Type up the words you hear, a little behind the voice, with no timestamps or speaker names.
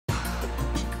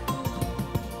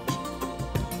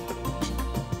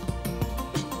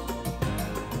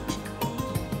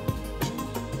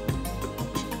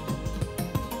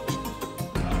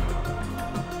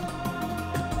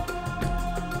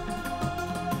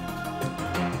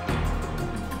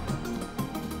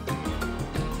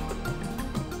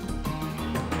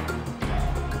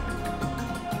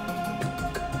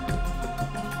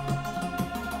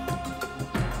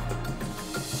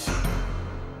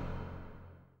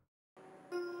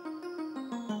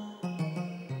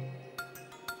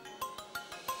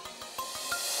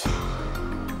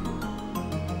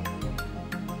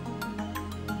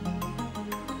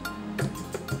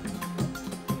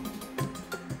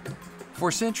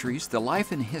For centuries, the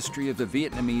life and history of the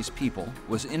Vietnamese people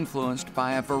was influenced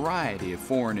by a variety of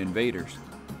foreign invaders.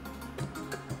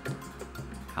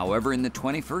 However, in the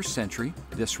 21st century,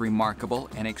 this remarkable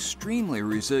and extremely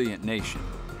resilient nation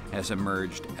has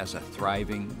emerged as a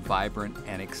thriving, vibrant,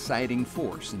 and exciting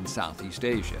force in Southeast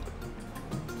Asia.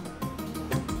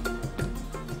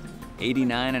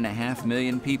 89.5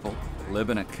 million people live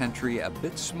in a country a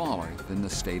bit smaller than the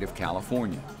state of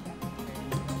California.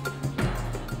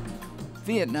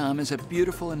 Vietnam is a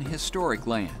beautiful and historic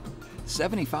land.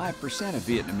 75% of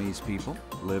Vietnamese people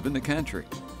live in the country.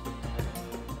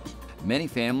 Many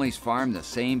families farm the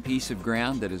same piece of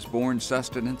ground that has borne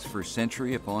sustenance for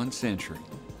century upon century.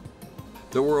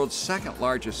 The world's second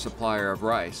largest supplier of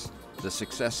rice, the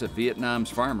success of Vietnam's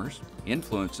farmers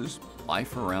influences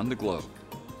life around the globe.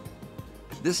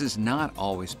 This has not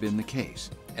always been the case.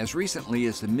 As recently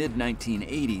as the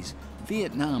mid-1980s,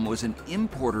 Vietnam was an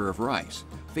importer of rice,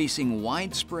 facing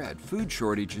widespread food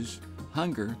shortages,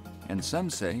 hunger, and some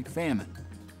say famine.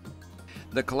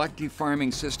 The collective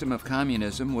farming system of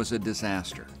communism was a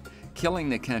disaster, killing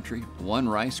the country one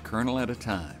rice kernel at a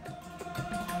time.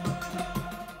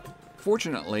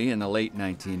 Fortunately, in the late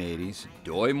 1980s,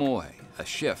 Doi Moi, a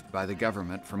shift by the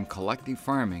government from collective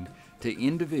farming to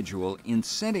individual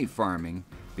incentive farming,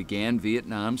 began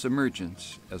Vietnam's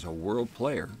emergence as a world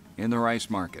player in the rice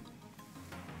market.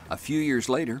 A few years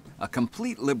later, a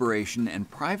complete liberation and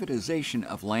privatization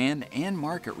of land and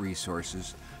market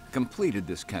resources completed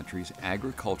this country's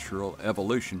agricultural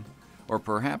evolution, or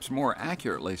perhaps more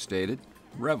accurately stated,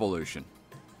 revolution.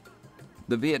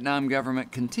 The Vietnam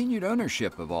government continued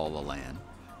ownership of all the land,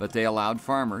 but they allowed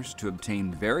farmers to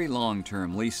obtain very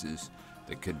long-term leases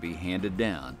that could be handed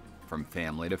down from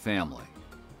family to family.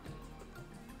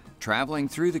 Traveling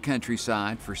through the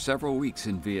countryside for several weeks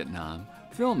in Vietnam,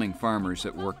 filming farmers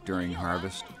at work during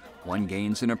harvest, one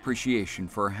gains an appreciation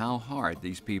for how hard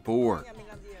these people work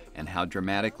and how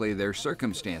dramatically their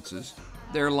circumstances,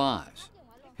 their lives,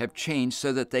 have changed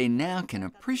so that they now can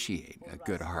appreciate a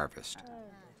good harvest.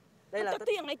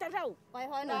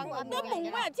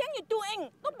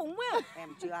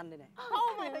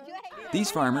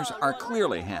 These farmers are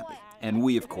clearly happy, and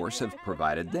we, of course, have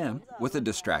provided them with a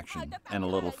distraction and a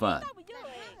little fun.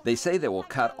 They say they will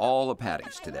cut all the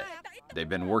patties today. They've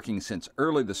been working since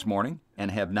early this morning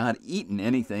and have not eaten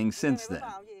anything since then.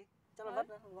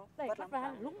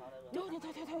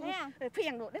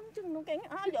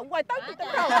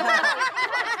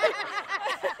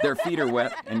 Their feet are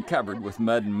wet and covered with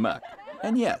mud and muck.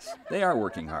 And yes, they are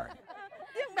working hard.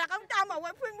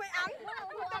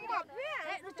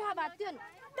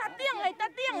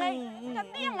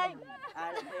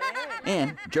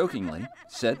 And, jokingly,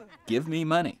 said, "Give me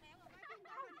money."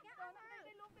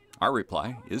 Our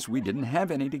reply is we didn't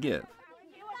have any to give.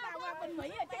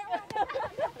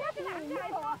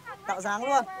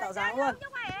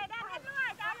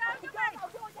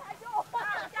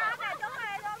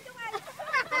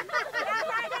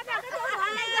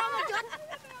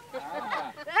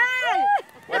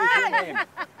 What is your name?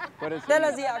 What is Tên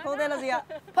là gì ạ? Cô tên là gì ạ?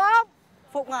 Phúc.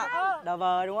 Phụng ạ. Đà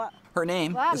vờ đúng không ạ? Her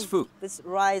name is Phu. This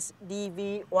rice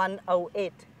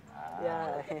DV108.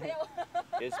 Yeah.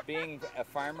 Is being a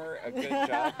farmer a good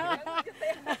job?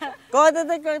 Cô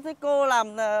thấy cô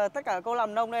làm tất cả cô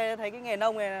làm nông đây, thấy cái nghề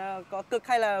nông này có cực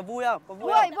hay là vui không? Có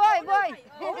vui không? Vui.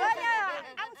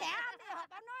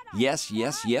 Yes,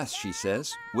 yes, yes, she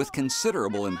says, with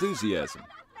considerable enthusiasm.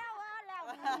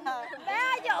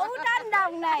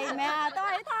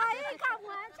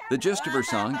 The gist of her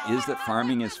song is that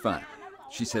farming is fun.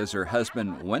 She says her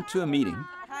husband went to a meeting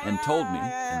and told me,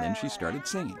 and then she started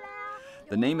singing.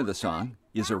 The name of the song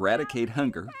is Eradicate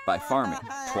Hunger by Farming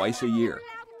Twice a Year.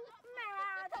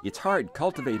 It's hard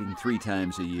cultivating 3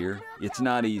 times a year. It's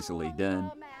not easily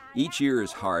done. Each year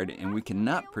is hard and we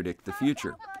cannot predict the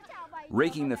future.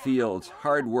 Raking the fields,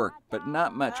 hard work, but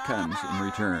not much comes in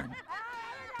return.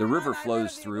 The river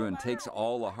flows through and takes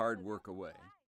all the hard work away.